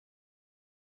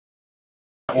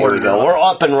Here we go. We're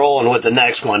up and rolling with the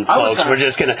next one, folks. We're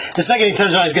just gonna... The second he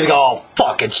turns around, he's gonna go, oh,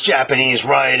 fuck, it's Japanese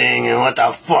writing and what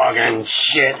the fucking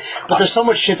shit. But there's so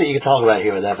much shit that you can talk about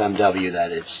here with FMW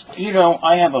that it's... You know,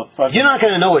 I have a fucking... You're not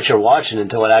gonna know what you're watching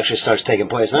until it actually starts taking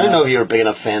place. And I know you're a big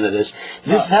enough fan of this.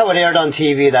 This is how it aired on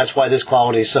TV. That's why this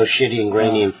quality is so shitty and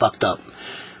grainy and fucked up.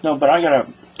 No, but I got a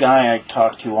guy I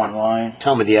talked to online.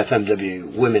 Tell me the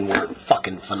FMW women weren't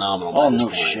fucking phenomenal by this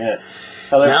point. Shit.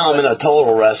 Now I'm in a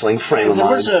total wrestling frame of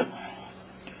mind.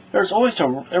 There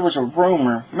was a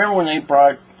rumor. Remember when they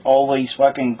brought all these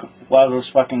fucking, a lot of those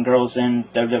fucking girls in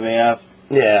WWF?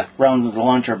 Yeah. Around the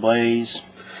Launcher Blaze.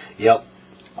 Yep.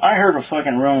 I heard a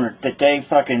fucking rumor that they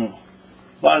fucking, a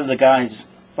lot of the guys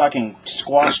fucking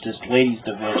squashed this ladies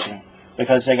division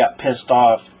because they got pissed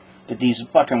off that these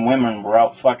fucking women were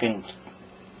out fucking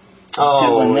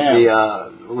doing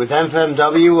them. With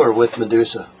FMW or with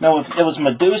Medusa? No, it was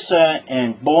Medusa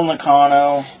and Bull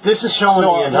Nakano. This is showing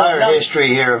the entire history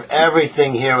here of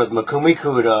everything here with Megumi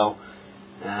Kudo.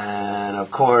 And,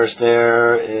 of course,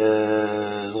 there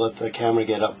is... Let the camera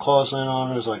get up close and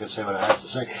on her so I can say what I have to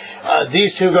say.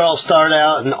 These two girls start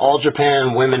out in All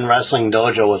Japan Women Wrestling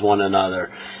Dojo with one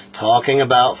another, talking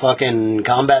about fucking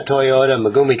Combat Toyota and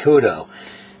Megumi Kudo.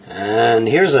 And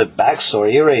here's a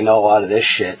backstory. You already know a lot of this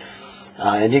shit.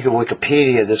 And you can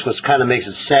Wikipedia this, which kind of makes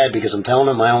it sad because I'm telling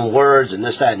them my own words and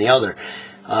this, that, and the other.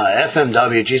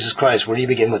 FMW, Jesus Christ, where do you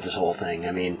begin with this whole thing?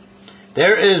 I mean,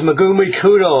 there is Megumi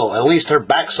Kudo, at least her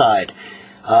backside.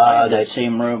 That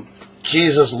same room.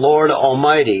 Jesus Lord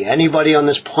Almighty. Anybody on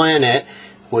this planet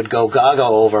would go gaga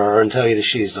over her and tell you that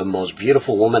she's the most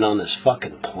beautiful woman on this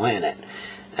fucking planet.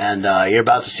 And you're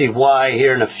about to see why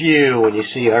here in a few when you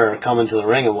see her coming to the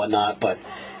ring and whatnot, but...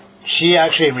 She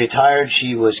actually retired.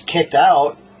 She was kicked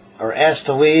out or asked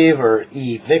to leave or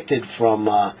evicted from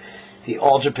the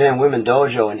All Japan Women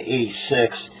Dojo in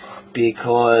 '86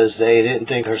 because they didn't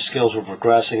think her skills were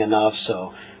progressing enough.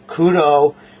 So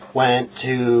Kudo went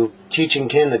to teaching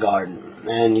kindergarten.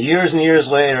 And years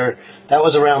later, that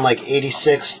was around like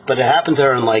 '86, but it happened to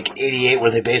her in like '88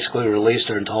 where they basically released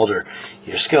her and told her,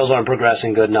 your skills aren't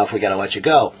progressing good enough, we got to let you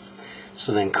go.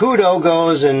 So then Kudo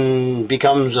goes and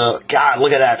becomes a... God,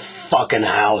 look at that fucking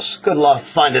house. Good luck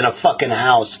finding a fucking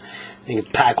house. You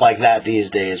can pack like that these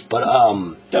days. But,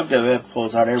 WWF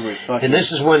pulls out every fucking... And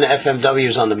this is when FMW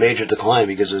was on the major decline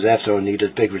because it was after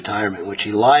Onita's big retirement, which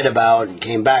he lied about and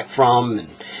came back from and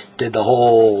did the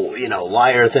whole,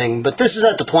 liar thing. But this is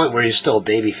at the point where he's still a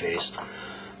babyface.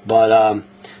 But,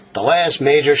 the last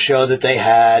major show that they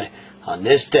had... On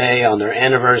this day, on their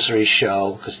anniversary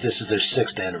show, because this is their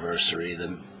 6th anniversary,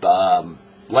 the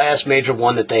last major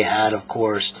one that they had, of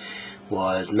course,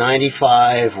 was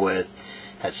 '95 with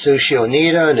Atsushi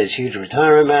Onita in his huge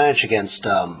retirement match against,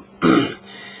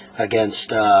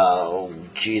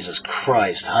 Jesus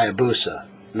Christ, Hayabusa.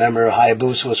 Remember,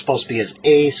 Hayabusa was supposed to be his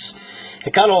ace.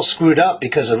 It got all screwed up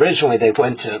because originally they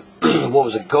went to, what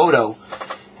was it, Goto,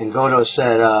 and Goto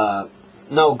said,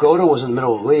 no, Goto was in the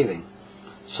middle of leaving.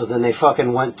 So then they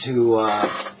fucking went to,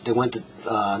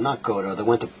 not Goto, they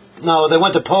went to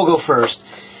Pogo first,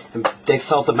 and they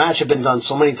felt the match had been done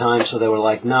so many times, so they were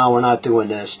like, no, we're not doing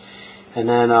this. And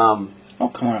then, come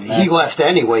on, man. He left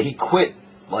anyway, he quit,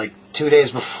 like, 2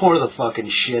 days before the fucking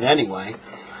shit anyway,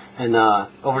 and,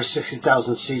 over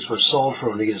 60,000 seats were sold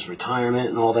for Onita's retirement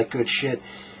and all that good shit,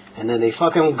 and then they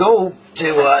fucking go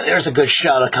to, there's a good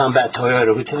shot of Combat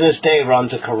Toyota, who to this day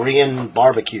runs a Korean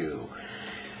barbecue.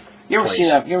 You ever see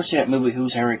that movie,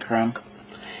 Who's Harry Crumb?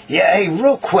 Yeah, hey,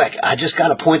 real quick, I just got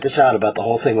to point this out about the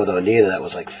whole thing with Onita that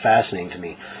was, like, fascinating to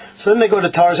me. So then they go to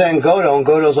Tarzan Goto, and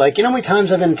Goto's like, you know how many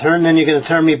times I've been turned, then you're going to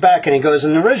turn me back? And he goes,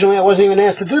 and originally I wasn't even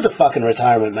asked to do the fucking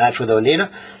retirement match with Onita,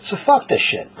 so fuck this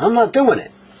shit. I'm not doing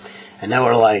it. And they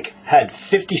were like, had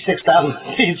 56,000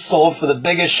 seats sold for the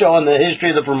biggest show in the history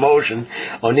of the promotion,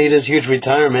 Onita's huge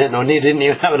retirement, and Onita didn't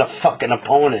even have a fucking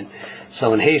opponent.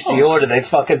 So in hasty order, they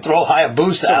fucking throw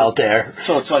Hayabusa out there.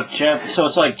 So it's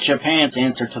like Japan's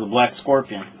answer to the Black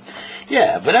Scorpion.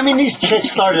 Yeah, but I mean, these chicks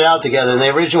started out together, and they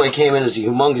originally came in as a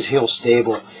humongous heel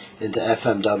stable into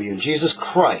FMW. And Jesus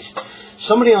Christ,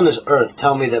 somebody on this earth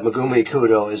tell me that Megumi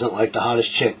Kudo isn't like the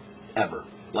hottest chick ever.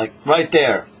 Like, right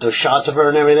there, those shots of her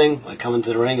and everything, like coming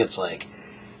to the ring, it's like,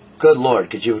 good Lord,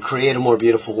 could you create a more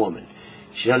beautiful woman?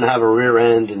 She doesn't have a rear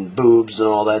end and boobs and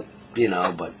all that,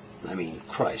 but, I mean,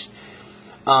 Christ.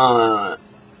 And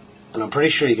I'm pretty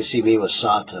sure you can see Miwa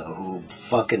Sato, who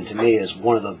fucking, to me, is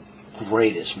one of the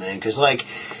greatest, man. Because, like,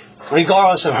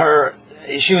 regardless of her,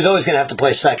 she was always going to have to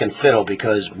play second fiddle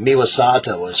because Miwa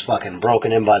Sato was fucking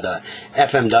broken in by the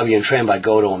FMW and trained by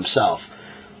Goto himself.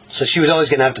 So she was always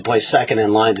going to have to play second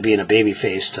in line to be in a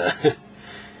babyface to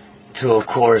to of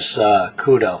course,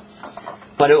 Kudo.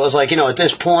 But it was like, at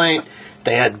this point,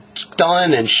 they had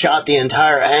done and shot the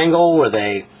entire angle where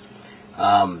they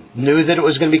knew that it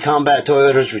was going to be Combat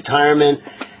Toyota's retirement.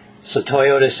 So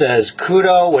Toyota says,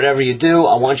 Kudo, whatever you do,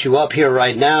 I want you up here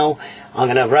right now. I'm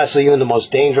going to wrestle you in the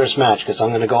most dangerous match because I'm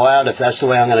going to go out. If that's the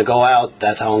way I'm going to go out,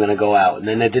 that's how I'm going to go out. And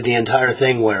then they did the entire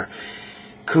thing where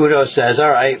Kudo says, all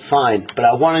right, fine, but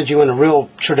I wanted you in a real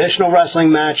traditional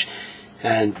wrestling match.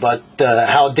 But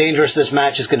how dangerous this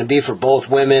match is going to be for both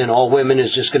women, all women,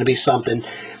 is just going to be something.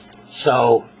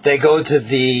 So they go to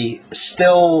the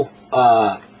still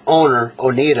owner,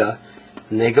 Onita,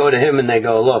 and they go to him and they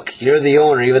go, look, you're the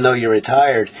owner even though you're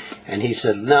retired. And he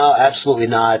said, no, absolutely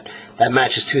not. That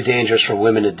match is too dangerous for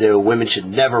women to do. Women should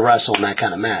never wrestle in that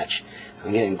kind of match.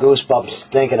 I'm getting goosebumps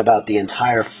thinking about the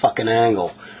entire fucking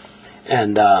angle.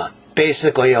 And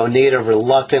basically Onita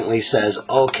reluctantly says,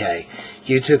 okay,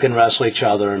 you two can wrestle each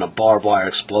other in a barbed wire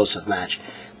explosive match.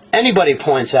 Anybody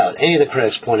points out, any of the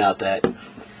critics point out that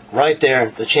right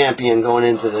there, the champion going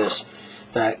into this,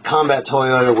 that Combat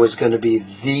Toyota was going to be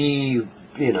the,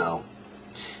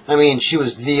 she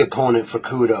was the opponent for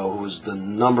Kudo, who was the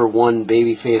 #1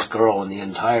 babyface girl in the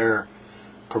entire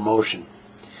promotion.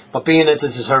 But being that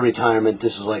this is her retirement,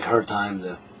 this is like her time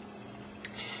to...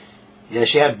 Yeah,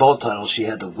 she had both titles. She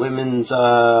had the women's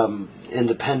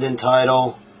independent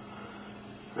title.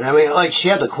 I mean, like, she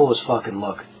had the coolest fucking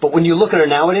look. But when you look at her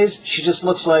nowadays, she just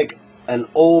looks like an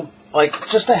old, like,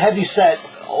 just a heavy-set,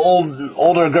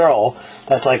 older girl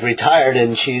that's, like, retired,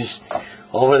 and she's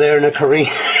over there in a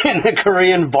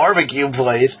Korean barbecue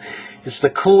place. It's the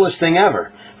coolest thing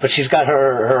ever. But she's got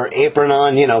her apron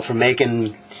on, for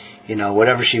making,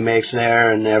 whatever she makes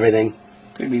there and everything.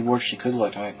 Could be worse. She could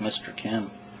look like Mr.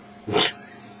 Kim.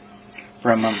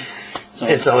 From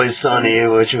It's Always Sunny,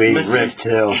 which we riffed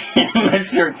to.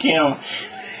 Mr. Kim.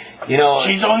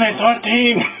 She's on that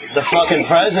team. The fucking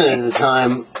president at the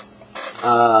time.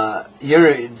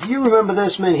 Do you remember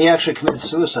this, man? He actually committed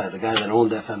suicide. The guy that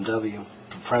owned FMW,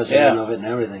 president of it and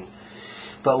everything.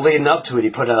 But leading up to it, he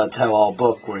put out a tell-all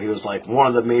book where he was like, one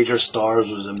of the major stars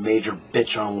was a major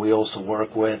bitch on wheels to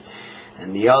work with.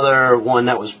 And the other one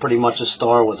that was pretty much a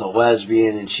star was a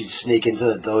lesbian, and she'd sneak into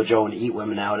the dojo and eat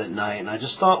women out at night. And I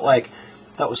just thought, like,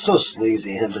 that was so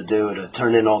sleazy of him to do, to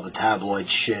turn in all the tabloid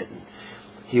shit. And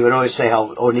he would always say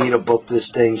how Onita booked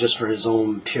this thing just for his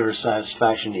own pure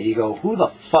satisfaction and ego. Who the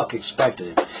fuck expected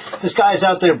it? This guy's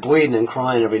out there bleeding and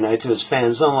crying every night to his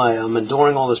fans. I'm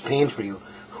enduring all this pain for you.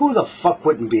 Who the fuck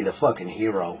wouldn't be the fucking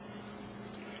hero?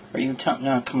 Are you telling...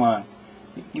 No, come on.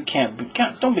 You can't be...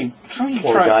 Don't be...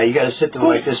 Poor guy, you gotta sit through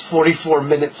like this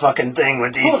 44-minute fucking thing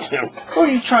with these two. Who are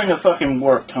you trying to fucking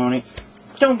work, Tony?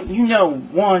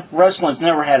 One, wrestling's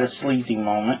never had a sleazy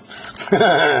moment.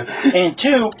 And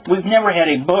two, we've never had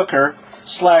a booker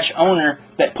 / owner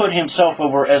that put himself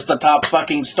over as the top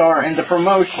fucking star in the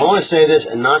promotion. I want to say this,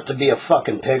 and not to be a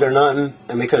fucking pig or nothing,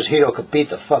 and because Hito could beat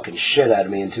the fucking shit out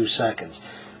of me in 2 seconds.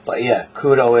 But yeah,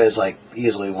 Kudo is like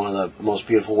easily one of the most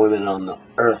beautiful women on the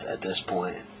earth at this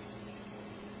point.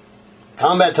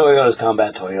 Combat Toyota is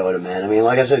Combat Toyota, man. I mean,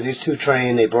 like I said, these two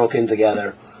trained, they broke in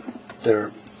together.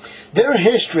 Their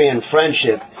history and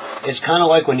friendship is kind of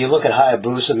like when you look at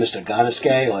Hayabusa, Mr.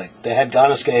 Ganosuke. Like, they had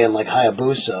Ganosuke and, like,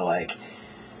 Hayabusa, like,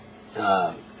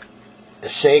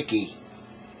 Iseki.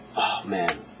 Oh,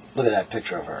 man. Look at that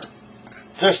picture of her.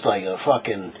 Just like a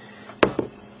fucking...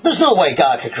 There's no way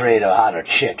God could create a hotter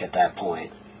chick at that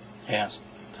point. Yes.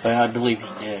 But I believe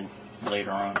he did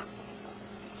later on.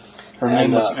 Her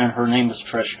name was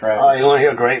Trish Stratus. Oh, you want to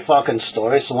hear a great fucking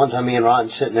story? So one time me and Rotten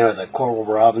sitting there with Coral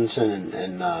Robinson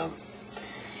and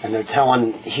they're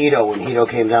telling Hito, when Hito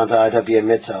came down to IWA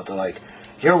Mid-South, they're like,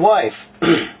 your wife,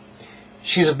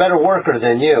 she's a better worker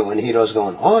than you. And Hito's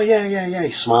going, oh, yeah.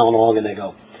 He's smiling along, and they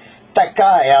go, that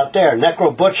guy out there,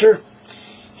 Necro Butcher,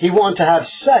 he wanted to have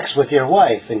sex with your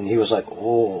wife. And he was like,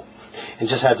 oh, and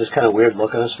just had this kind of weird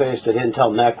look on his face. They didn't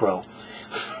tell Necro.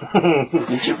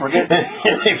 Did you forget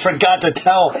that? They forgot to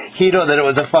tell Hito that it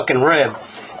was a fucking rib.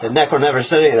 And Necro never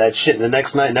said any of that shit. And the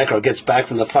next night, Necro gets back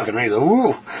from the fucking ring. He's like,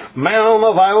 ooh, man, I don't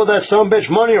know if I owe that sumbitch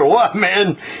money or what,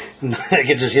 man. And I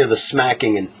can just hear the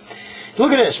smacking. And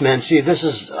look at this, man. See, this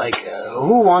is like,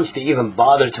 who wants to even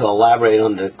bother to elaborate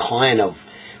on the decline of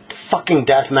fucking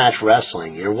deathmatch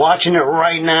wrestling? You're watching it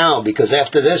right now, because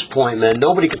after this point, man,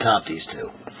 nobody can top these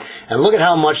two. And look at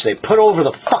how much they put over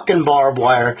the fucking barbed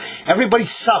wire. Everybody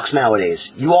sucks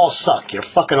nowadays. You all suck. You're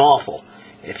fucking awful.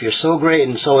 If you're so great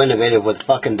and so innovative with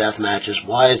fucking death matches,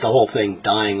 why is the whole thing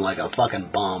dying like a fucking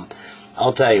bomb?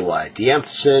 I'll tell you why.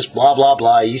 De-emphasis, blah, blah,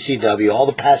 blah, ECW, all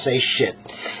the passe shit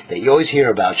that you always hear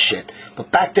about shit.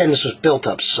 But back then this was built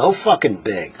up so fucking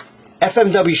big.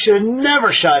 FMW should have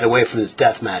never shied away from his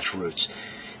deathmatch roots.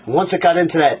 And once it got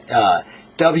into that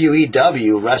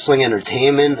WEW, Wrestling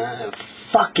Entertainment,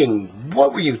 fucking,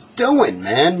 what were you doing,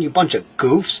 man? You bunch of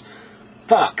goofs.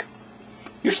 Fuck.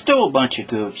 You're still a bunch of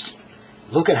goofs.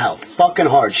 Look at how fucking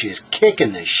hard she is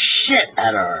kicking the shit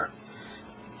out of her.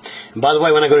 And by the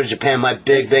way, when I go to Japan, my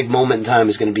big moment in time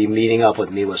is going to be meeting up with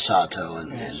Miwa Sato.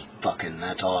 And fucking,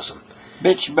 that's awesome.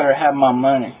 Bitch, you better have my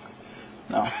money.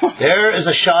 No. There is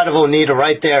a shot of Onita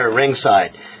right there at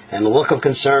ringside. And the look of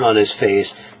concern on his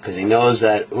face, because he knows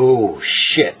that, ooh,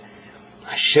 shit,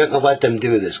 I shouldn't have let them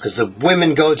do this. Because the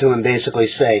women go to him and basically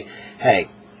say, hey,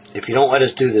 if you don't let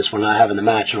us do this, we're not having the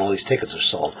match and all these tickets are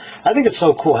sold. I think it's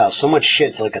so cool how so much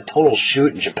shit's like a total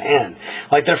shoot in Japan.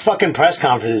 Like their fucking press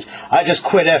conferences, I just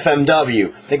quit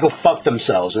FMW. They go fuck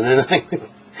themselves. And then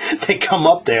they come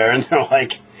up there and they're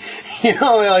like, you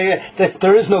know,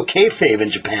 there is no kayfabe in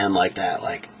Japan like that.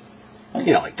 Like,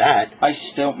 you know, like that.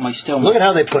 Look at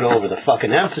how they put over the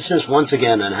fucking emphasis once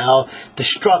again on how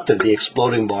destructive the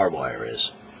exploding barbed wire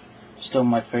is. Still,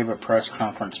 my favorite press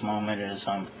conference moment is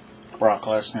Brock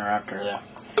Lesnar after the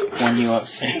one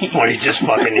UFC. When he just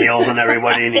fucking heels on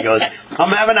everybody and he goes, I'm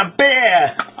having a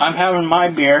beer. I'm having my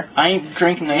beer. I ain't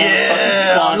drinking the fucking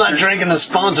sponsor. I'm not drinking the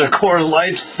sponsor Coors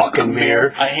Light's fucking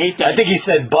beer. I hate that. I think he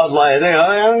said Bud Light. I think,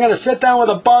 I'm going to sit down with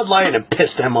a Bud Light, and it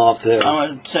pissed him off too. I'm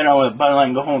going to sit down with a Bud Light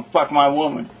and go home and fuck my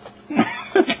woman.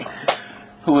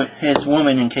 His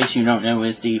woman, in case you don't know,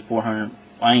 is the 400.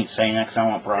 I ain't saying that because I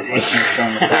want Brock Lesnar to show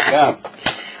him the fuck up.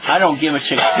 I don't give a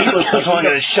shit. He looks like I'm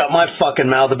going to shut my fucking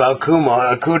mouth about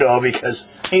Kudo because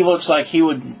he looks like he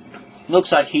would.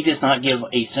 Looks like he does not give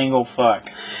a single fuck.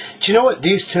 Do you know what?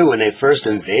 These two, when they first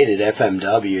invaded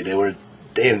FMW,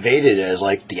 they invaded as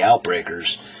like the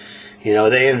Outbreakers. You know,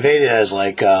 they invaded as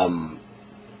like you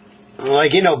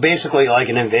know, basically like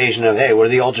an invasion of, hey, we're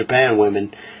the All Japan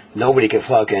women. Nobody can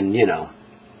fucking, you know.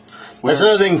 That's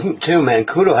another thing too, man.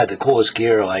 Kudo had the coolest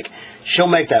gear. Like, she'll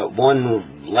make that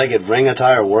one-legged ring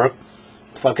attire work.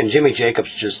 Fucking Jimmy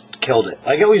Jacobs just killed it.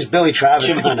 Like, at least Billy Travis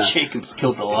Jimmy kinda... Jacobs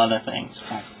killed a lot of things.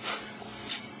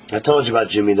 I told you about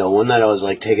Jimmy, though. One night I was,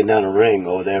 like, taking down a ring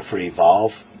over there for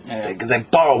Evolve. Because they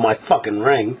borrowed my fucking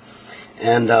ring.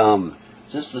 And,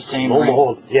 Is this the same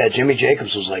ring? Yeah, Jimmy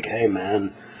Jacobs was like, hey,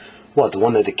 man... What, the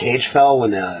one that the cage fell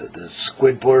when the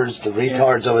Squidwards, the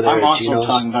retards over there I'm at also Gino's?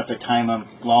 talking about the time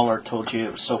Lawler told you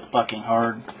it was so fucking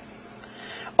hard.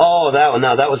 Oh, that one.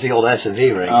 No, that was the old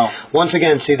S&V ring. Oh. Once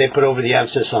again, see, they put over the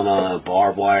emphasis on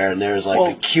barbed wire, and there's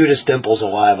like the cutest dimples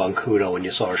alive on Kudo when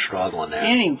you saw her struggling there.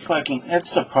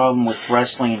 That's the problem with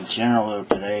wrestling in general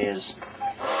today is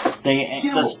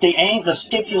the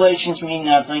stipulations mean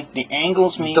nothing. The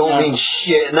angles mean nothing. Don't mean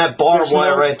shit. And that barbed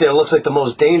wire right there looks like the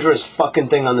most dangerous fucking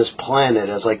thing on this planet.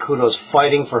 As like Kudo's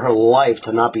fighting for her life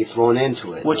to not be thrown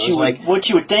into it. What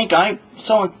you would think?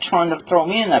 Someone trying to throw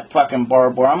me in that fucking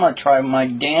barbed wire. I'm gonna try my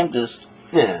damnedest.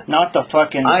 Yeah. Not the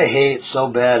fucking... I hate so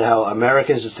bad how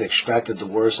Americans just extracted the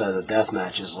worst out of the death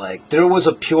matches. Like, there was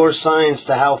a pure science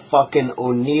to how fucking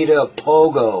Onita,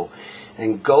 Pogo,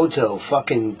 and Goto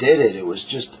fucking did it. It was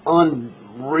just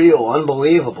unreal,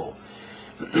 unbelievable.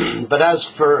 But as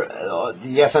for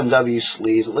the FMW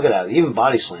sleaze, look at that. Even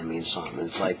Body Slam means something.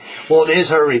 It's like, well, it is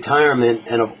her retirement,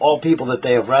 and of all people that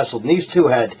they have wrestled, and these two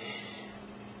had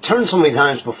turned so many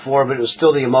times before, but it was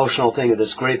still the emotional thing of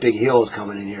this great big heel was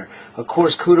coming in here. Of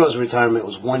course, Kudo's retirement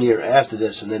was 1 year after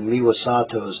this, and then Miwa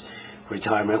Sato's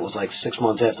retirement was like 6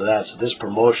 months after that, so this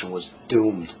promotion was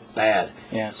doomed bad.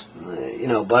 Yes. You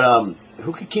know, but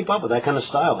who could keep up with that kind of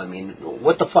style? I mean,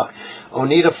 what the fuck?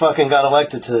 Onita fucking got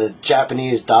elected to the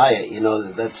Japanese Diet, you know,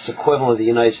 that's equivalent of the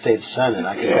United States Senate.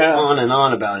 I could go on and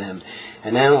on about him.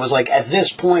 And then it was like, at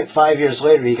this point, 5 years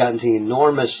later, he got into an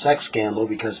enormous sex scandal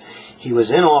because he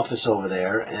was in office over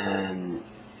there, and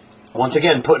once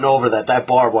again, putting over that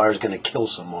barbed wire is going to kill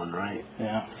someone, right?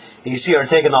 Yeah. And you see her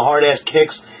taking the hard-ass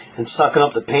kicks and sucking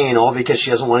up the pain, all because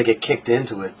she doesn't want to get kicked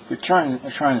into it. You're trying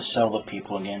to sell the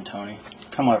people again, Tony.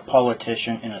 Come on, a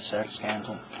politician in a sex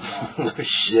scandal.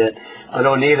 Shit. But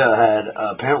Onita had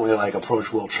apparently like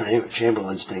approached Will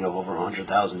Chamberlain's thing of over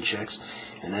 100,000 chicks,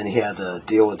 and then he had to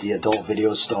deal with the adult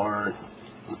video star.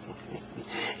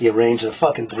 He arranged a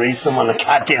fucking threesome on a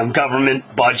goddamn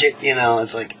government budget, you know.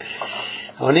 It's like,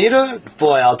 Onita,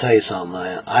 boy, I'll tell you something,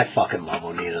 man. I fucking love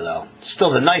Onita, though.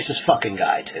 Still the nicest fucking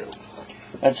guy, too.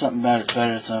 That's something about as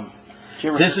bad as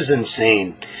This is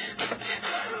insane.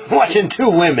 Watching two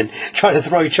women try to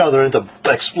throw each other into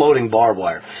exploding barbed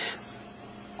wire.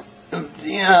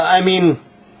 Yeah, I mean,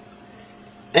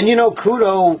 and you know,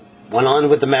 Kudo went on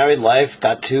with the married life,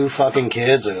 got 2 fucking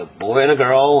kids, a boy and a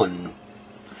girl, and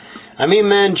I mean,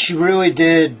 man, she really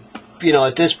did you know,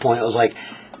 at this point, it was like,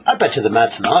 I bet you the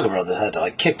Matsunaga brothers had to,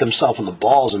 like, kick themselves in the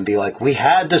balls and be like, we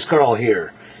had this girl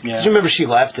here. Yeah. 'Cause you remember she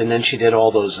left, and then she did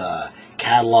all those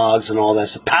catalogs and all that.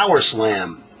 So Power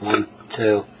Slam. 1,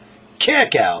 2.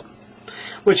 Kick out.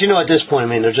 Which, you know, at this point, I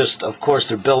mean, they're just, of course,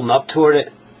 they're building up toward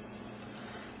it.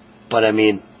 But, I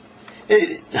mean,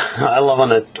 I love on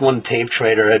the one tape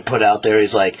trader had put out there,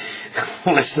 he's like,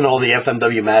 listening to all the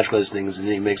FMW match listings, and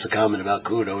he makes a comment about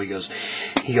Kudo.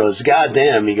 He goes, God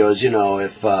damn, he goes, you know,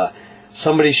 if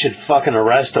somebody should fucking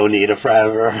arrest Onita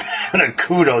for having a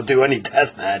Kudo do any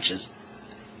death matches.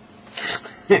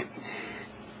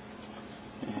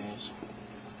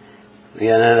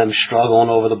 Yeah, and then them struggling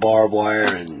over the barbed wire,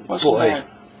 and wasn't that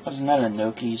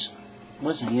Inoki's?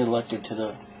 Wasn't he elected to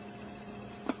the?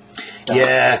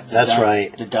 Yeah, that's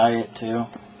right. The diet too.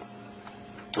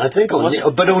 I think, but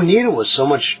Onita was so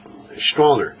much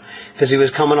stronger because he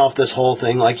was coming off this whole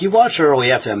thing. Like you watch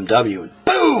early after MW, and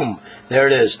boom, there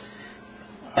it is.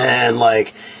 And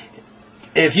like,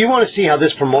 if you want to see how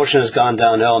this promotion has gone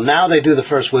downhill, now they do the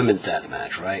first women's death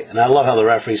match, right? And I love how the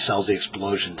referee sells the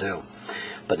explosion too.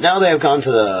 But now they have gone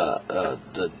to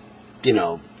the you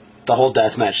know, the whole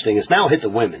deathmatch thing has now hit the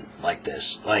women like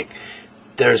this. Like,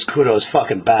 there's Kudo's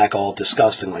fucking back all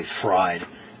disgustingly fried.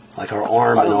 Like her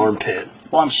arm and armpit.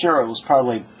 Well, I'm sure it was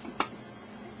probably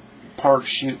part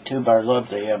shoot too, but I love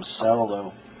the cell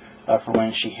though. For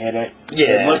when she hit it.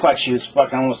 Yeah. It looked like she was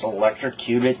fucking almost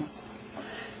electrocuted.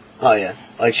 Oh yeah.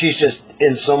 Like she's just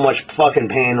in so much fucking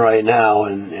pain right now,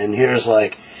 and here's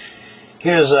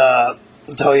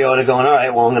Toyota going,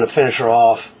 alright, well, I'm going to finish her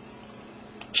off.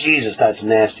 Jesus, that's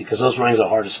nasty, because those rings are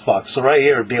hard as fuck. So right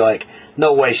here, it'd be like,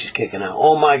 no way she's kicking out.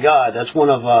 Oh my god, that's one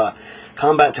of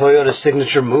Combat Toyota's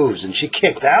signature moves, and she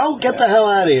kicked out? Get the hell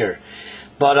out of here.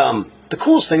 But the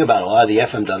coolest thing about a lot of the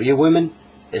FMW women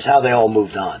is how they all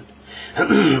moved on.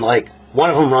 Like, one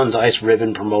of them runs Ice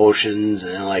Ribbon Promotions,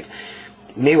 and like,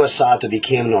 Miwa Sato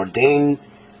became an ordained,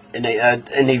 an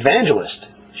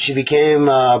evangelist. She became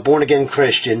born-again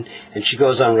Christian, and she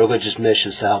goes on religious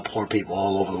missions to help poor people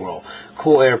all over the world.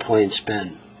 Cool airplane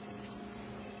spin.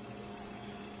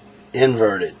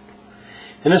 Inverted.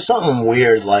 And there's something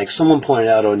weird, like, someone pointed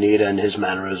out Onita and his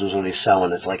mannerisms when he's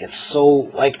selling. It's like, it's so,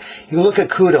 like, you look at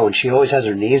Kudo, and she always has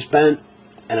her knees bent,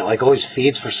 and it, like, always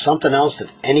feeds for something else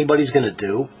that anybody's going to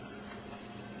do.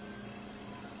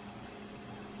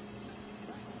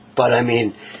 But, I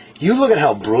mean, you look at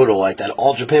how brutal, like, that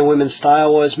All Japan Women's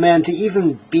style was, man, to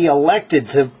even be elected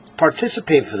to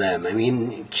participate for them. I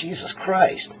mean, Jesus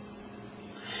Christ.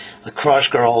 The Crush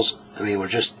Girls, I mean, were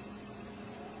just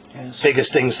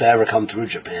biggest things to ever come through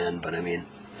Japan. But, I mean,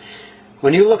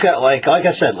 when you look at, like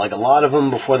I said, like, a lot of them,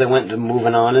 before they went to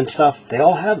moving on and stuff, they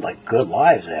all had, like, good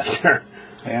lives after.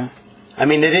 Yeah. I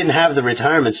mean, they didn't have the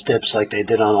retirement steps like they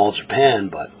did on All Japan,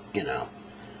 but, you know,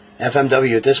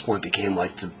 FMW at this point became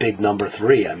like the big number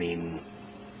 3. I mean,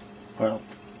 well,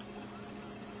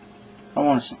 I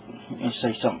want to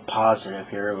say something positive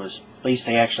here. It was, at least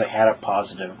they actually had a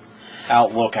positive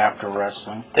outlook after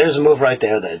wrestling. There's a move right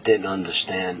there that it didn't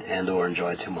understand and or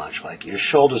enjoy too much. Like, your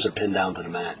shoulders are pinned down to the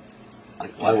mat.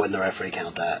 Like, why wouldn't the referee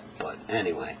count that? But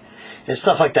anyway, it's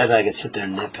stuff like that I could sit there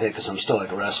and nitpick because I'm still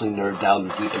like a wrestling nerd down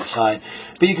deep inside.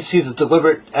 But you can see the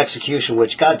deliberate execution,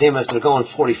 which, goddamn it, they're going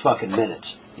 40 fucking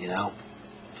minutes. You know?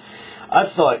 I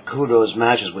thought Kudo's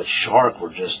matches with Shark were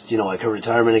just, you know, like her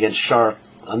retirement against Shark,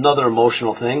 another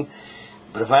emotional thing.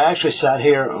 But if I actually sat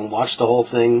here and watched the whole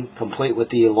thing, complete with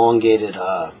the elongated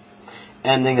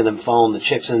ending and then following the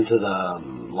chicks into the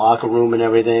locker room and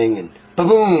everything, and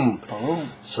ba-boom!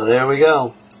 Oh. So there we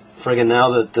go. Friggin' now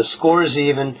the score is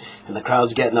even, and the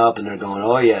crowd's getting up, and they're going,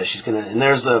 oh yeah, she's gonna... And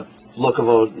there's the look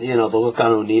of, you know, the look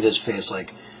on Onita's face,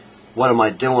 like, what am I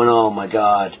doing? Oh my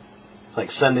god. Like,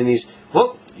 sending these...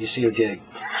 Whoop! You see her gig.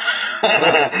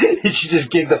 She just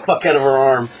gigged the fuck out of her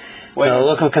arm.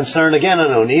 Look, I'm concerned again on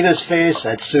Onita's face.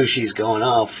 That Sushi's going,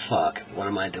 oh, fuck. What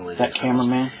am I doing? That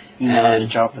cameraman? You know how to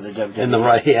job for the WWE. In the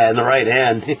right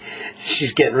hand.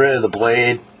 She's getting rid of the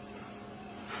blade.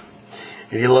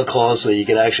 If you look closely, you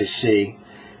can actually see.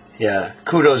 Yeah,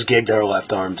 Kudo's gigged her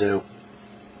left arm, too.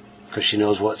 Because she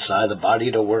knows what side of the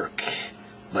body to work.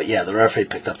 But yeah, the referee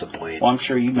picked up the blade. Well, I'm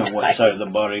sure you know what side of the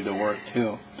body to work,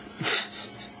 too.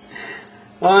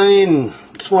 Well, I mean,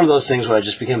 it's one of those things where I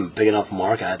just became a big enough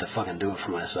mark, I had to fucking do it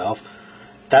for myself.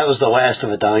 That was the last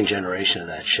of a dying generation of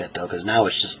that shit, though, because now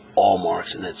it's just all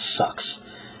marks, and it sucks.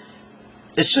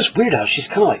 It's just weird how she's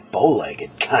kind of like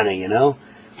bow-legged, kind of, you know?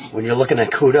 When you're looking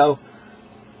at Kudo,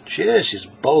 she's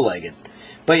bow-legged.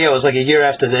 But yeah, it was like a year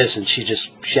after this, and she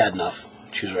had enough.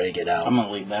 She was ready to get out. I'm going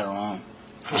to leave that alone.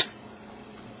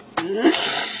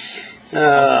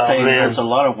 Oh, say man. there's a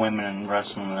lot of women in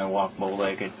wrestling that walk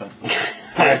bow-legged, but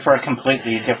probably for a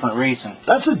completely different reason.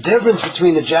 That's the difference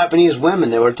between the Japanese women.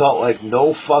 They were taught, like,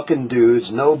 no fucking dudes,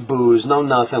 no booze, no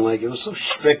nothing. Like, it was so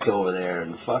strict over there.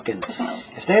 And fucking,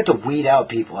 if they had to weed out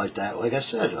people like that, like I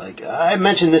said, like, I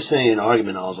mentioned this thing in an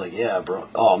argument. I was like, yeah, bro.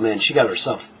 Oh, man, she got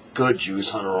herself good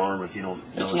juice on her arm, if you don't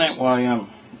know. Isn't that why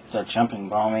the Jumping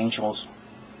Bomb Angels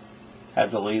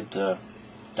had to leave the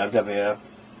WWF?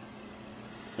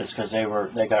 It's because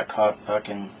they got caught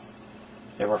fucking.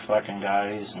 They were fucking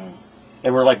guys, and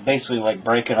they were like basically like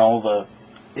breaking all the.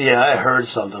 Yeah, I heard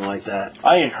something like that.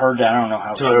 I had heard that. I don't know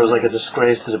how. So it was like a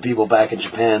disgrace to the people back in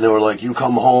Japan. They were like, "You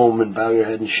come home and bow your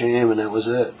head in shame," and that was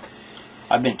it.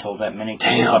 I've been told that many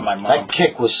times by my mom. That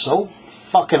kick was so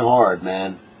fucking hard,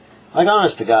 man. Like,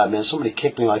 honest to God, man, somebody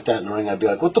kicked me like that in the ring, I'd be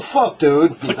like, "What the fuck,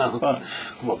 dude?" You know,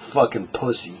 I'm a fucking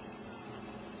pussy.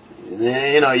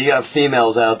 You know, you got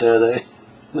females out there that.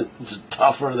 They're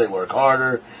tougher, they work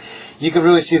harder. You can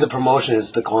really see the promotion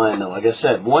has declined though. Like I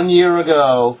said, 1 year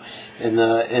ago in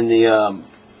the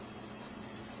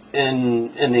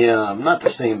not the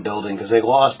same building, because they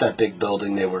lost that big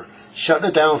building. They were shutting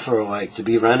it down for like to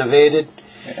be renovated.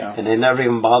 Yeah. And they never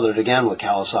even bothered again with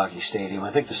Kawasaki Stadium.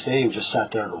 I think the stadium just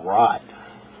sat there to rot.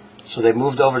 So they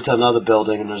moved over to another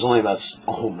building, and there's only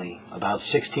about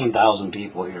 16,000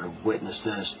 people here to witness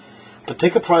this. But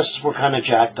ticket prices were kind of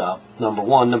jacked up, number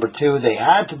one. Number two, they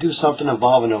had to do something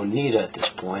involving Onita at this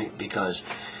point, because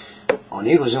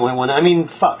Onita was the only one. I mean,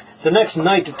 fuck. The next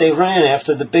night that they ran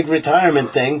after the big retirement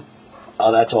thing,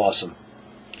 oh, that's awesome.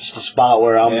 Just a spot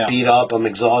where I'm beat up, I'm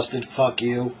exhausted, fuck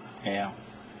you. Yeah.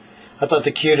 I thought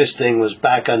the cutest thing was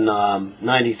back on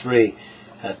 93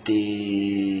 at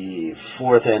the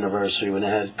 4th anniversary when they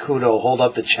had Kudo hold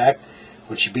up the check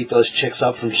when she beat those chicks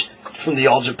up from the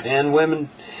All Japan women.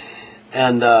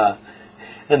 And the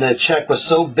check was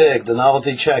so big, the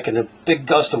novelty check, and a big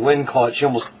gust of wind caught. She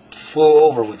almost flew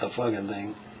over with the fucking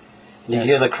thing. And you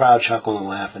hear the crowd chuckling and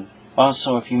laughing.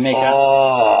 Also, if you make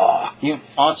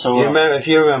if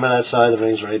you remember that side of the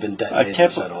ring's already been detonated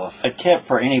and set off. A tip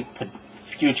for any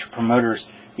future promoters: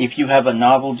 if you have a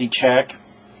novelty check,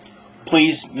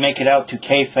 please make it out to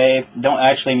kayfabe. Don't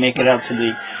actually make it out to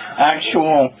the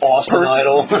actual Austin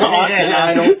Idol. Austin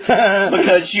Idol,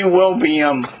 because you will be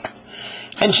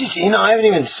And she's, I haven't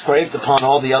even scraped upon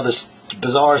all the other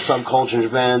bizarre subculture in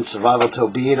Japan. Survival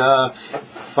Tobita,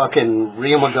 fucking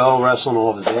Ryumago wrestling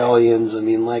all of his aliens. I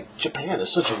mean, like, Japan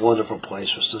is such a wonderful place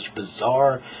for such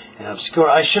bizarre and obscure.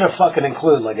 I should have fucking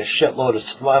included like a shitload of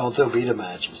Survival Tobita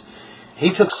matches. He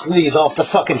took sleaze off the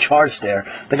fucking charts there.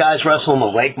 The guy's wrestling a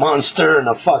lake monster in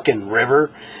a fucking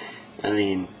river. I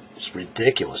mean, it's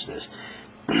ridiculousness.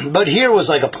 But here was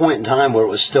like a point in time where it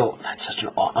was still, that's such an,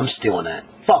 I'm stealing that.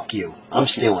 Fuck you. I'm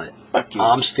stealing it. Fuck you.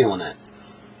 I'm stealing it.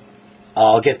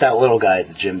 I'll get that little guy at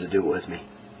the gym to do it with me.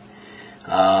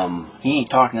 He ain't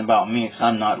talking about me because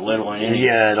I'm not little in anything.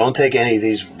 Yeah, don't take any of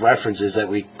these references that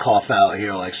we cough out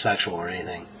here like sexual or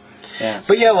anything. Yes.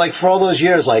 But yeah, like for all those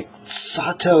years, like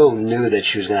Sato knew that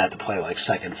she was going to have to play like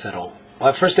second fiddle. Well,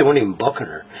 at first they weren't even booking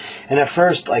her. And at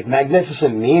first, like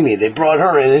Magnificent Mimi, they brought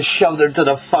her in and shoved her to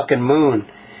the fucking moon.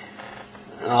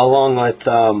 Along with,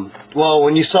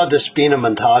 when you saw Despina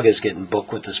Montagas getting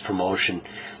booked with this promotion,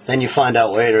 then you find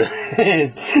out later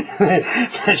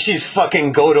that she's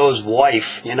fucking Godo's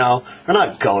wife, Or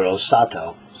not Godo,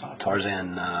 Sato.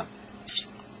 Tarzan,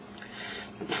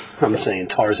 I'm saying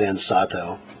Tarzan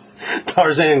Sato.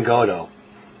 Tarzan Godo.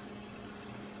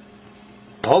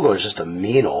 Pogo's just a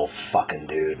mean old fucking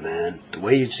dude, man. The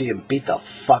way you'd see him beat the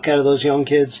fuck out of those young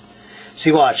kids.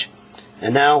 See, watch.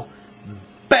 And now,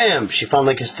 bam! She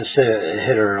finally gets to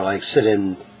hit her,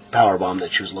 sit-in powerbomb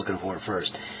that she was looking for at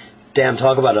first. Damn,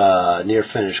 talk about a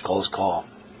near-finish close call.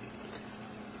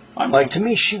 To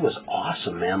me, she was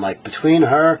awesome, man. Like, between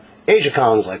her, Asia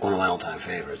Kong's like one of my all-time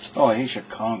favorites. Oh, Asia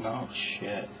Kong, oh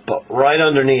shit. But right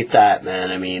underneath that,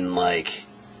 man, I mean, like...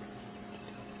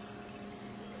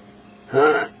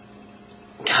 God,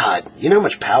 you know how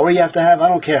much power you have to have? I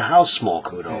don't care how small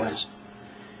Kudo is.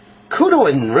 Kudo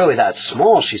isn't really that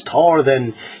small. She's taller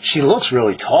than... She looks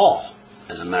really tall,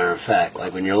 as a matter of fact.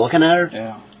 Like, when you're looking at her.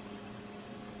 Yeah.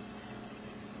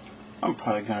 I'm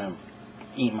probably going to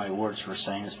eat my words for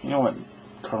saying this. You know what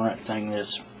current thing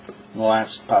is in the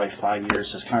last probably 5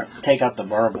 years is kind of take out the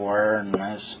barbed wire and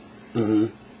this. Mm-hmm.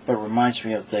 It reminds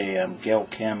me of the Gail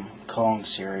Kim Kong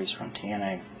series from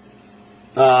TNA.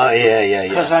 Yeah.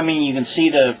 Because, I mean, you can see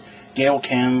the Gail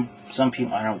Kim, some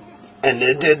people, I don't... And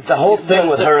the whole thing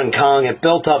with her and Kong, it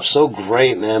built up so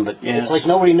great, man, but it's like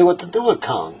nobody knew what to do with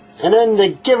Kong. And then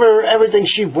they give her everything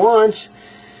she wants.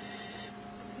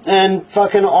 And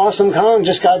fucking Awesome Kong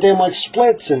just goddamn like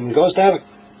splits and goes to have a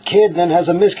kid, then has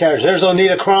a miscarriage. There's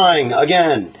Onita crying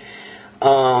again.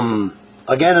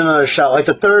 Again, another shot, like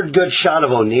the third good shot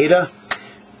of Onita.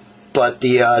 But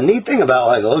the neat thing about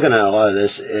like looking at a lot of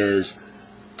this is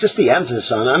just the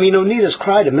emphasis on it. I mean, Onita's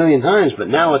cried a million times, but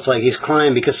now it's like he's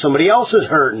crying because somebody else is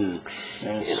hurting.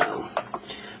 Yes. You know.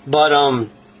 But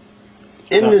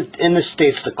in the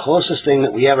States, the closest thing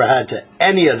that we ever had to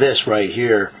any of this right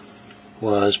here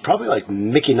was probably like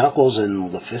Mickey Knuckles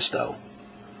and Lufisto.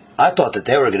 I thought that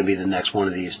they were going to be the next one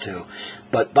of these two.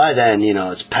 But by then, you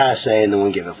know, it's passe and no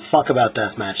one give a fuck about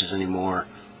death matches anymore.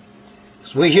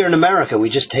 So we here in America, we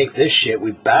just take this shit,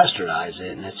 we bastardize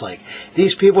it, and it's like,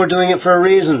 these people are doing it for a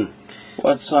reason.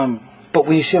 What's But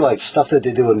when you see like stuff that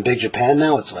they do in Big Japan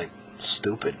now, it's like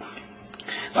stupid.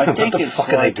 I think what the it's fuck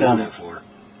are like they doing it for?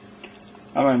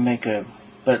 I'm gonna make a,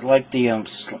 but like the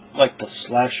like the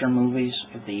slasher movies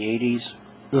of the '80s,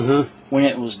 when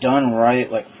it was done right,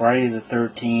 like Friday the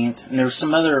 13th, and there's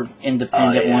some other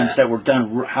independent ones that were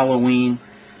done Halloween.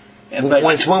 But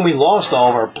It's when we lost all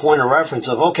of our point of reference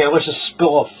of, okay, let's just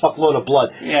spill a fuckload of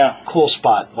blood. Yeah. Cool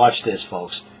spot. Watch this,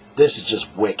 folks. This is just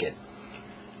wicked.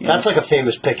 Yeah. That's like a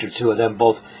famous picture, too, of them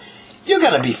both. You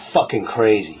gotta be fucking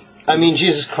crazy. I mean,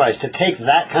 Jesus Christ, to take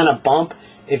that kind of bump,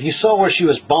 if you saw where she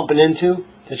was bumping into,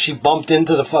 that she bumped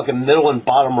into the fucking middle and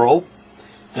bottom rope,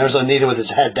 and there's Onita with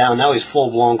his head down, now he's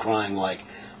full-blown crying like,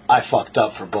 I fucked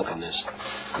up for booking this.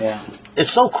 Yeah. It's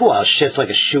so cool how shit's like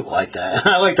a shoot like that.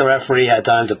 I like the referee had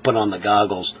time to put on the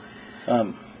goggles.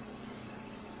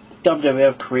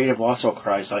 WWF Creative also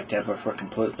cries like that, but for a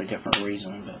completely different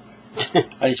reason. But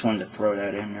I just wanted to throw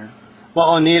that in there.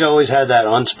 Well, Onita always had that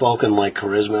unspoken, like,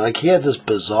 charisma. Like, he had this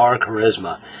bizarre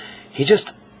charisma. He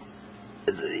just,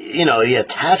 you know, he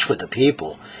attached with the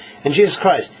people. And Jesus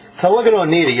Christ, to look at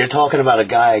Onita, you're talking about a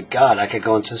guy, God, I could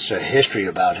go into such a history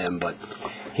about him, but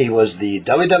he was the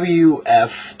WWF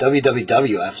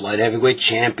Light Heavyweight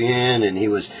Champion, and he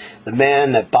was the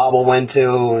man that Baba went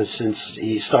to since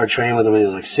he started training with him when he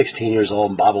was like 16 years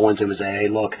old, and Baba went to him and said, hey,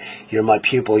 look, you're my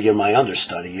pupil, you're my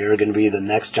understudy, you're going to be the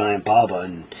next giant Baba.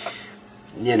 And,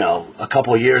 you know, a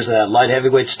couple of years of that light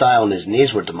heavyweight style and his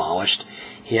knees were demolished.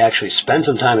 He actually spent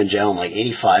some time in jail in like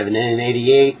 85, and then in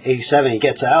 88, 87 he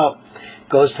gets out,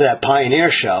 goes to that Pioneer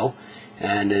show,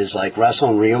 and is like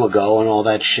wrestling Ryumago and all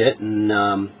that shit. And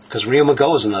because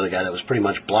Ryumago was another guy that was pretty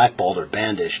much blackballed or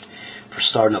bandaged for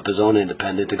starting up his own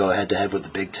independent to go head to head with the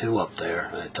big two up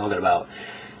there, talking about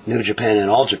New Japan and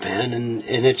All Japan, and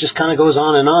it just kind of goes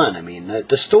on and on. I mean,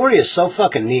 the story is so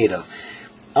fucking neat.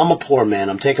 I'm a poor man,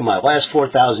 I'm taking my last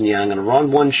 4,000 yen, I'm going to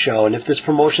run one show, and if this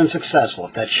promotion's successful,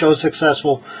 if that show's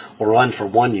successful, we'll run for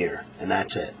 1 year, and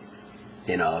that's it.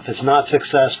 You know, if it's not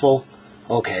successful,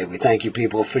 okay, we thank you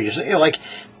people for your... You know, like,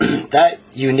 that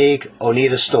unique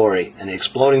Onita story and the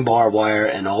exploding barbed wire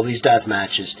and all these death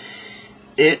matches,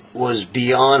 it was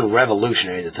beyond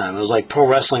revolutionary at the time. It was like pro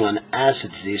wrestling on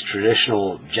acid to these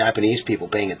traditional Japanese people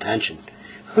paying attention.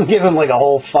 Give them like a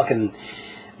whole fucking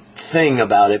thing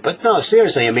about it. But no,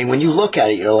 seriously, I mean, when you look at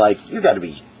it, you're like, you gotta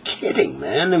be kidding,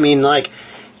 man. I mean, like,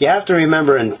 you have to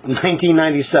remember in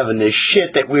 1997, the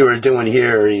shit that we were doing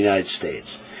here in the United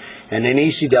States. And then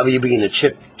ECW being a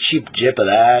cheap jip of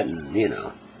that, and, you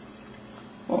know.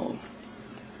 Well,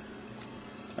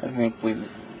 I think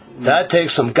that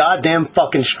takes some goddamn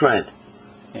fucking strength.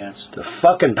 Yes. To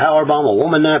fucking powerbomb a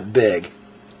woman that big.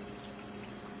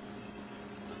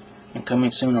 And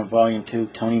coming soon on Volume 2,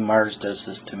 Tony Mars does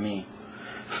this to me.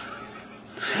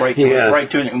 Right through, right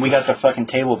through, and we got the fucking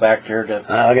table back there to...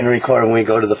 I'm going to record when we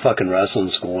go to the fucking wrestling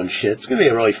school and shit. It's going to be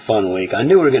a really fun week. I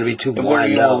knew we were going to be too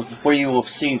blind out. Where you will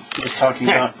see, he was talking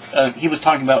about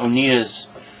Onita's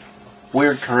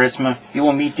weird charisma. You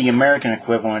will meet the American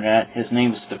equivalent of that. His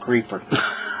name is the Creeper.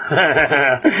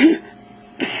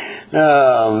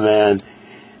 Oh, man.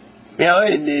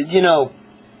 You know,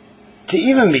 to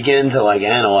even begin to, like,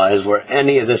 analyze where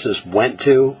any of this has went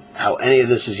to, how any of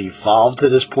this has evolved to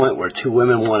this point where two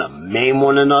women want to maim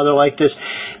one another like this,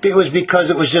 it was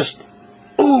because it was just,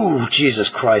 ooh, Jesus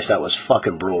Christ, that was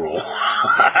fucking brutal.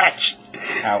 Ouch.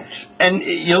 And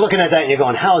you're looking at that and you're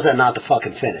going, how is that not the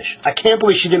fucking finish? I can't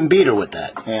believe she didn't beat her with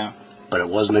that. Yeah. But it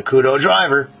wasn't a Kudo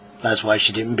driver. That's why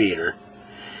she didn't beat her.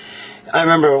 I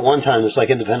remember at one time this like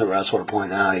independent wrestler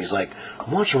pointing out, he's like,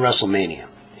 I'm watching WrestleMania.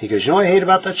 He goes, you know what I hate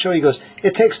about that show? He goes,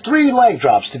 it takes 3 leg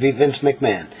drops to beat Vince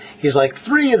McMahon. He's like,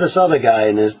 3 of this other guy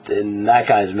in that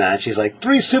guy's match. He's like,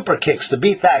 3 super kicks to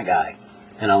beat that guy.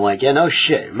 And I'm like, yeah, no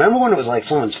shit. Remember when it was like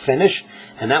someone's finish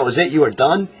and that was it, you were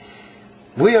done?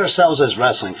 We ourselves as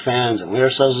wrestling fans and we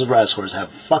ourselves as wrestlers have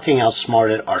fucking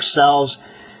outsmarted ourselves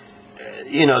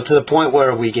you know, to the point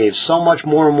where we gave so much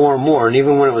more and more and more, and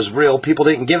even when it was real, people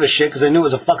didn't give a shit because they knew it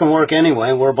was a fucking work anyway,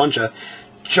 and we're a bunch of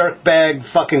jerkbag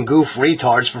fucking goof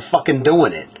retards for fucking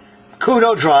doing it.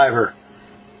 Kudo driver.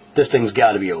 This thing's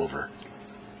got to be over.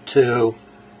 2,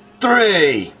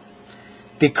 3.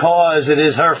 Because it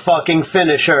is her fucking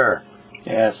finisher.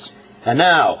 Yes. And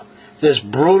now, this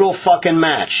brutal fucking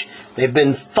match. They've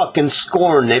been fucking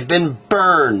scorned. They've been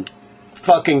burned.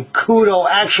 Fucking Kudo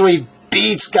actually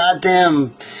beats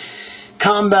goddamn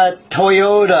Combat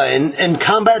Toyota in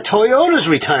Combat Toyota's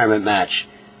retirement match.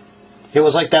 It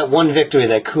was like that one victory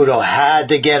that Kudo had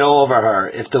to get over her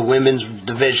if the women's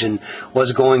division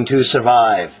was going to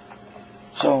survive.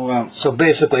 So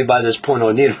basically, by this point,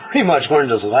 O'Neill pretty much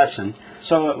learned his lesson.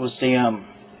 So it was the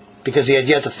because he had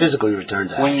yet to physically return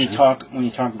to when action. you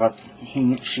talk about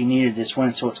she needed this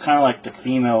win, so it's kind of like the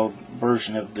female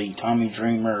version of the Tommy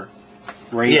Dreamer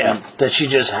Raven. Yeah, that she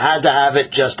just had to have it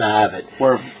just to have it.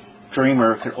 Where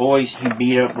Dreamer could always he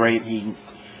beat up Raven, he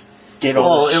did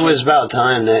all. Well, it was about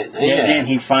time that and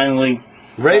he finally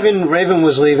Raven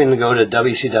was leaving to go to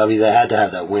WCW. They had to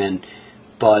have that win,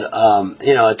 but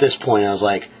you know, at this point, I was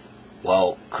like,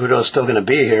 well, Kudo's still going to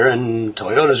be here, and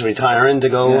Toyota's retiring to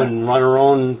go and run her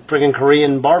own friggin'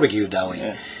 Korean barbecue deli.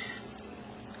 Yeah.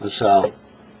 So,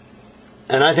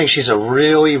 and I think she's a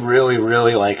really, really,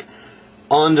 really, like,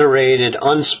 underrated,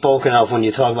 unspoken of when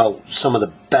you talk about some of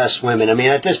the best women. I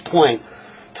mean, at this point,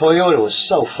 Toyota was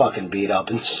so fucking beat up,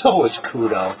 and so was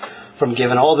Kudo from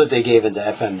giving all that they gave into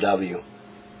FMW.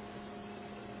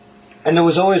 And there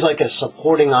was always, like, a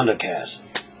supporting undercast.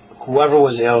 Whoever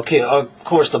was, okay, of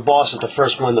course, the boss is the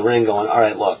first one in the ring going, all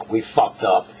right, look, we fucked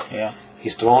up. Yeah.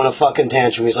 He's throwing a fucking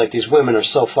tantrum. He's like, these women are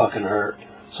so fucking hurt.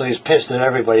 So he's pissed at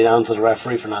everybody down to the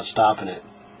referee for not stopping it.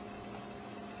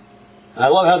 I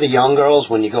love how the young girls,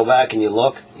 when you go back and you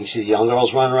look, you see the young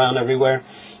girls running around everywhere,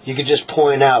 you could just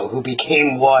point out who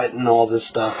became what and all this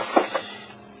stuff.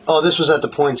 Oh, this was at the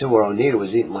point, too, where Onita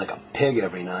was eating like a pig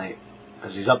every night.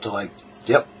 Because he's up to like,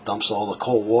 dumps all the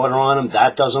cold water on him.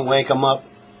 That doesn't wake him up.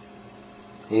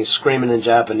 He's screaming in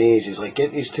Japanese. He's like,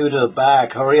 get these two to the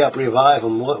back. Hurry up, revive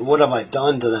them. What have I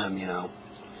done to them, you know?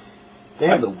 They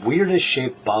have the weirdest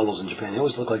shaped bottles in Japan. They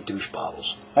always look like douche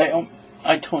bottles. I think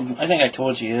I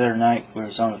told you the other night when we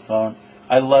was on the phone.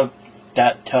 I loved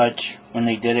that touch when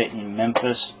they did it in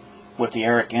Memphis with the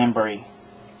Eric Embry.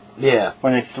 Yeah.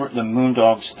 When they threw the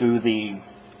Moondogs through the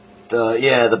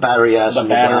battery acid. The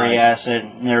battery acid.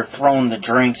 And they're throwing the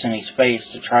drinks in his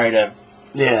face to try to...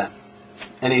 Yeah.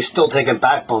 And he's still taking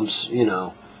back bumps, you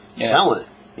know, selling it.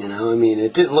 You know, I mean,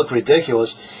 it didn't look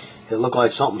ridiculous. It looked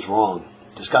like something's wrong.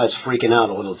 This guy's freaking out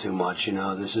a little too much, you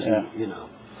know. This isn't, you know.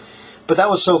 But that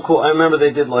was so cool. I remember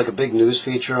they did like a big news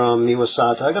feature on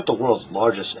Miwasata. I got the world's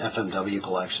largest FMW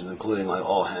collection, including like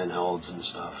all handhelds and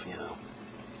stuff, you know.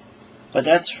 But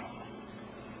that's...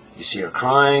 You see her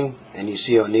crying, and you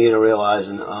see Onita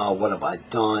realizing, oh, what have I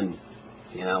done,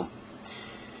 you know.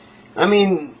 I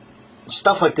mean...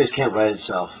 Stuff like this can't write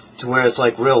itself to where it's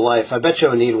like real life. I bet you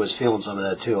Onita was feeling some of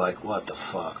that too. Like, what the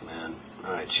fuck, man?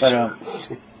 All right, she's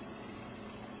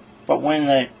but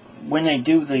when you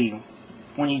do the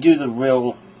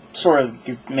real sort of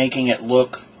you're making it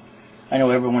look. I know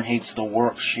everyone hates the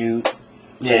work shoot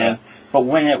thing, but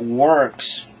when it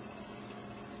works,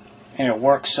 and it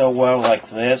works so well like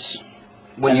this,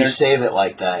 when you save it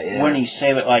like that, when you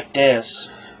save it like this.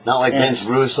 Not like Vince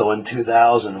Russo in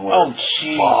 2000 where, oh,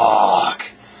 gee.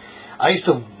 Fuck. I used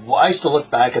to look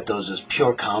back at those as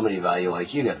pure comedy value,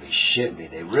 like, you gotta be shitting me.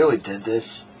 They really did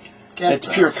this? It's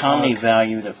pure comedy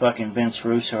value that fucking Vince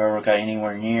Russo ever got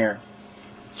anywhere near.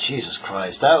 Jesus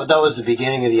Christ. That was the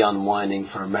beginning of the unwinding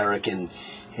for American,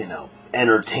 you know,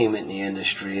 entertainment in the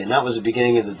industry. And that was the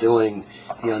beginning of the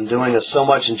undoing of so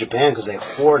much in Japan because they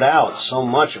hoard out so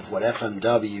much of what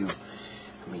FMW...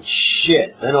 I mean,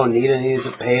 shit. Then Onita needs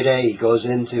a payday. He goes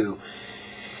into...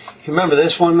 You remember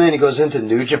this one, man? He goes into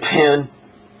New Japan.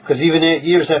 Because even 8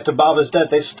 years after Baba's death,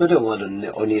 they still didn't let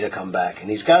Onita come back. And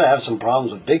he's got to have some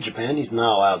problems with Big Japan. He's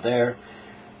now out there.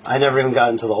 I never even got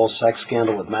into the whole sex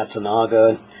scandal with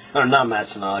Matsunaga. Or not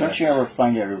Matsunaga. Don't you ever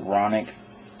find it ironic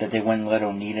that they wouldn't let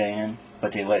Onita in,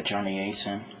 but they let Johnny Ace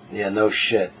in? Yeah, no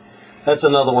shit. That's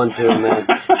another one, too, man.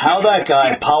 How that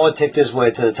guy politicked his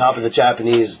way to the top of the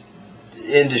Japanese...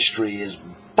 industry is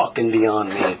fucking beyond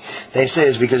me. They say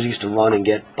it's because he used to run and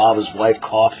get Baba's wife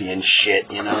coffee and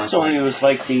shit, you know. So it was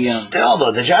like the... Still,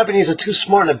 though, the Japanese are too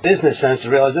smart in a business sense to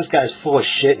realize this guy's full of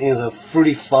shit and he was a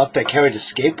fruity fuck that carried a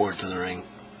skateboard to the ring.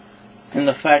 And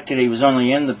the fact that he was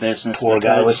only in the business... Poor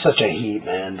guy was such a heat,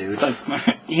 man, dude.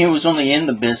 He was only in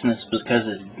the business because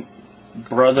his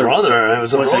brother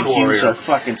was a huge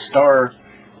fucking star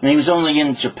And he was only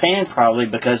in Japan probably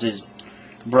because his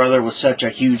brother was such a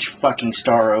huge fucking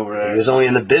star over there. He was only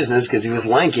in the business because he was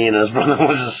lanky and his brother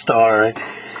was a star, right?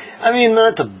 I mean,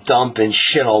 not to dump and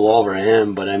shit all over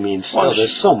him, but I mean, still,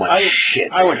 there's so much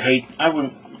shit. I would hate,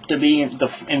 to be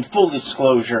in full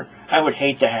disclosure, I would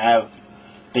hate to have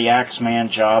the Axeman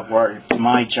job where it's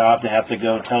my job to have to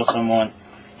go tell someone,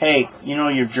 hey, you know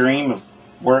your dream of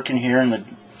working here in the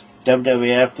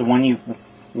WWF, the one you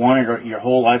wanted your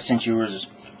whole life since you were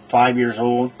 5 years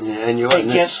old. Yeah, and you're letting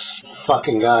this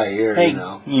fucking guy here, hey, you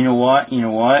know. You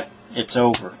know what? It's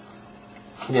over.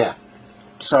 Yeah.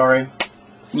 Sorry.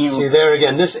 See, there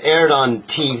again, this aired on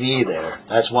TV there.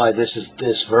 That's why this is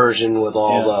this version with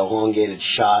all the elongated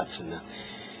shots. And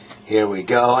here we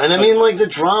go. And I mean, like, the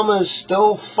drama is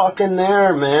still fucking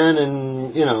there, man.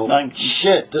 And, you know,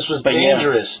 shit, this was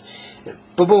dangerous. Yeah.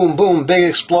 Boom, boom, big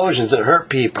explosions that hurt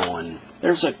people. And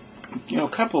there's a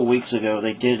couple of weeks ago,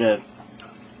 they did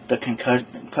the concussion.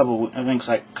 I think it's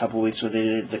like a couple of weeks ago, they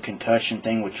did the concussion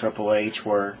thing with Triple H,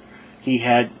 where he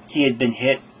had been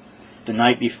hit the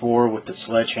night before with the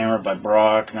sledgehammer by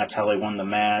Brock, and that's how they won the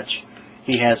match.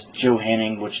 He has Joe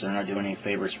Henning, which they're not doing any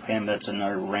favors for him. That's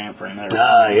another ramp for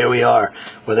another. Here we are,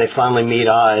 where they finally meet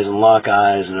eyes and lock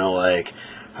eyes, and they're like,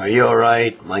 "Are you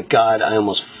alright? My God, I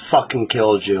almost fucking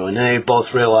killed you." And they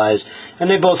both realize, and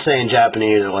they both say in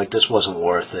Japanese, they're like, "This wasn't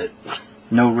worth it.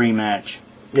 No rematch."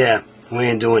 Yeah, we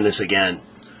ain't doing this again.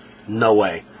 No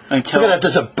way. Look at that,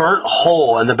 there's a burnt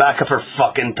hole in the back of her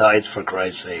fucking tights, for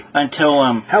Christ's sake.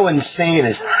 How insane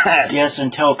is that? Yes,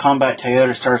 until Combat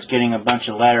Toyota starts getting a bunch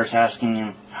of letters asking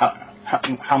him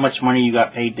how much money you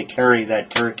got paid to carry that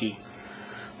turkey.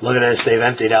 Look at this, they've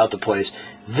emptied out the place.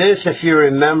 This, if you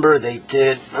remember, they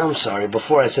did, I'm sorry,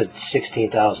 before I said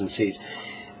 16,000 seats.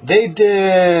 They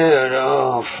did,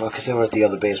 because they were at the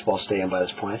other baseball stadium by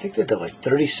this point. I think they did like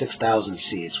 36,000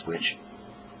 seats, which,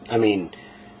 I mean,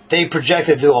 they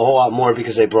projected to do a whole lot more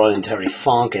because they brought in Terry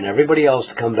Funk and everybody else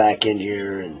to come back in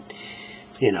here. And,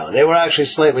 you know, they were actually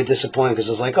slightly disappointed because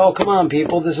it was like, oh, come on,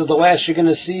 people, this is the last you're going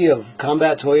to see of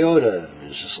Combat Toyota. And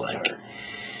it's just like,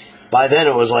 by then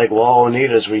it was like, well,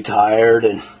 Onita's retired.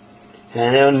 And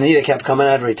Onita kept coming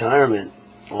out of retirement.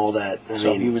 All that.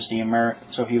 He was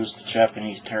the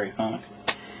Japanese Terry Funk.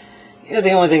 Yeah,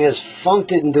 the only thing is, Funk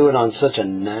didn't do it on such a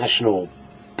national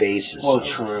basis. Well,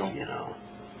 true. You know.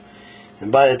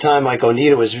 And by the time, like,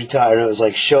 Onita was retired, it was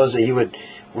like shows that he would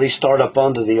restart up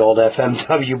under the old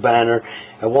FMW banner.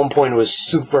 At one point, it was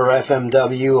Super FMW,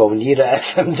 Onita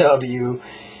FMW.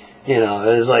 You know,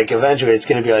 it was like, eventually, it's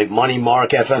going to be like Money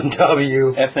Mark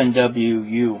FMW.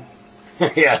 FMWU.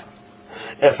 Yeah.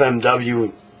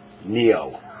 FMW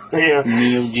Neo. Yeah.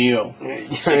 Neo Geo.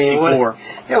 64.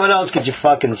 What else could you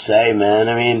fucking say, man?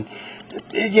 I mean,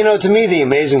 you know, to me, the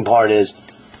amazing part is,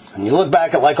 when you look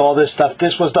back at, like, all this stuff,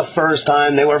 this was the first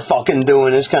time they were fucking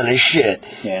doing this kind of shit.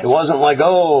 Yes. It wasn't like,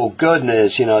 oh,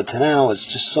 goodness, you know, to now it's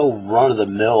just so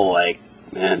run-of-the-mill, like,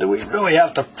 man, do we really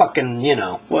have to fucking, you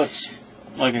know. Well, it's,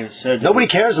 like I said... Nobody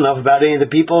cares enough about any of the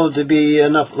people to be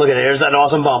enough... Look at it, here's that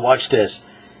awesome bomb, watch this.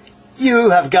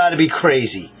 You have got to be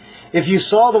crazy. If you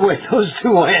saw the way those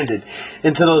two landed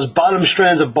into those bottom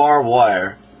strands of barbed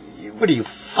wire, what are you,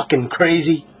 fucking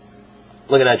crazy?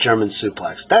 Look at that German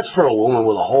suplex. That's for a woman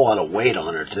with a whole lot of weight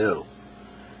on her, too.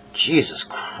 Jesus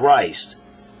Christ.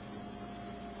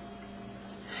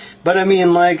 But, I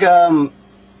mean, like, Kudo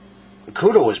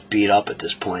was beat up at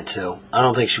this point, too. I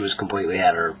don't think she was completely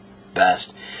at her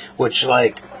best. Which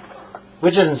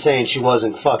isn't saying she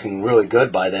wasn't fucking really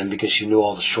good by then because she knew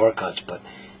all the shortcuts, but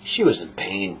she was in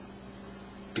pain.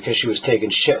 Because she was taking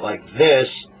shit like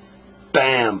this.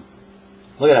 Bam.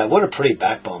 Look at that. What a pretty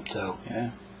back bump, too.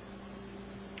 Yeah.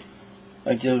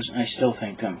 I still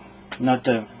think, not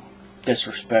to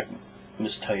disrespect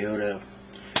Miss Toyota,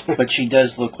 but she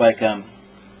does look like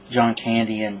John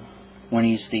Candy, and when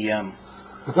he's the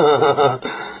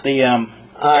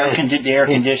air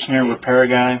conditioner repair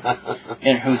guy,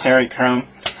 and who's Harry Crumb.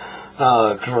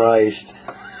 Oh, Christ.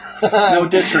 No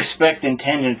disrespect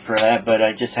intended for that, but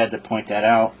I just had to point that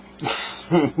out.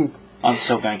 I'm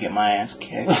still gonna get my ass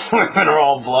kicked. Women are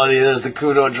all bloody. There's the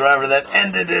Kudo driver that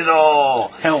ended it all.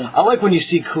 Hell. I like when you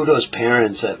see Kudo's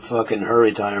parents at fucking her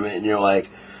retirement, and you're like,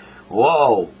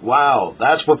 whoa, wow,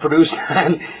 that's what produced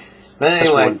that. But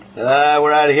anyway,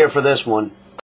 we're out of here for this one.